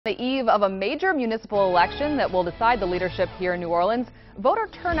The eve of a major municipal election that will decide the leadership here in New Orleans, voter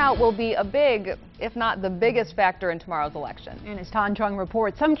turnout will be a big, if not the biggest factor in tomorrow's election. And as Tan Chung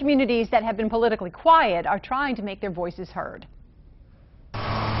reports, some communities that have been politically quiet are trying to make their voices heard.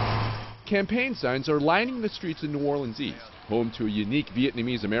 Campaign signs are lining the streets in New Orleans East, home to a unique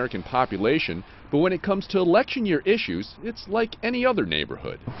Vietnamese American population, but when it comes to election year issues, it's like any other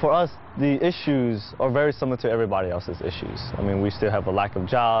neighborhood. For us, the issues are very similar to everybody else's issues. I mean, we still have a lack of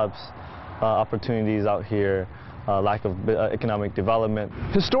jobs, opportunities out here, lack of economic development.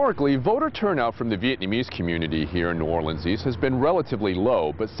 Historically, voter turnout from the Vietnamese community here in New Orleans East has been relatively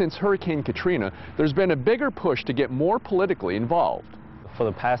low, but since Hurricane Katrina, there's been a bigger push to get more politically involved. For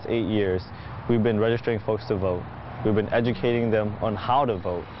the past 8 years, we've been registering folks to vote. We've been educating them on how to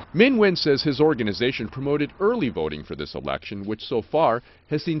vote. Minh Nguyen says his organization promoted early voting for this election, which so far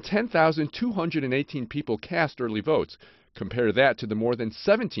has seen 10,218 people cast early votes. Compare that to the more than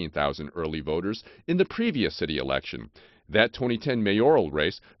 17,000 early voters in the previous city election. That 2010 mayoral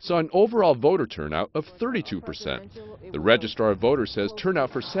race saw an overall voter turnout of 32%. The Registrar of Voters says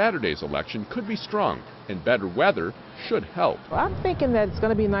turnout for Saturday's election could be strong, and better weather should help. I'm thinking that it's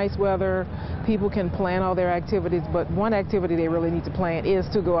going to be nice weather. People can plan all their activities, but one activity they really need to plan is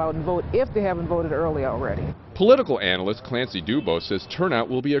to go out and vote if they haven't voted early already. Political analyst Clancy DuBos says turnout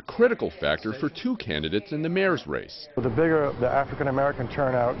will be a critical factor for two candidates in the mayor's race. The bigger the African-American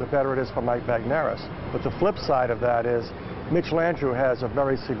turnout, the better it is for Mike Bagneris. But the flip side of that is Mitch Landrieu has a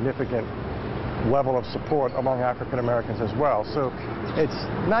very significant level of support among African-Americans as well. So it's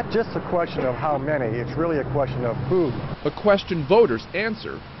not just a question of how many, it's really a question of who. A question voters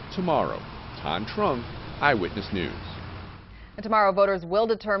answer tomorrow. Tan Chung, Eyewitness News. And tomorrow, voters will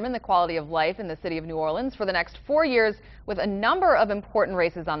determine the quality of life in the city of New Orleans for the next 4 years with a number of important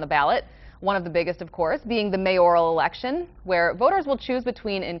races on the ballot. One of the biggest, of course, being the mayoral election, where voters will choose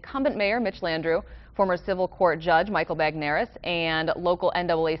between incumbent mayor Mitch Landrieu, former civil court judge Michael Bagneris, and local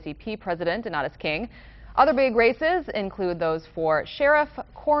NAACP president Donatus King. Other big races include those for sheriff,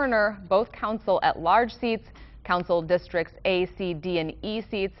 coroner, both council at-large seats, council districts A, C, D, and E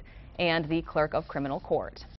seats, and the clerk of criminal court.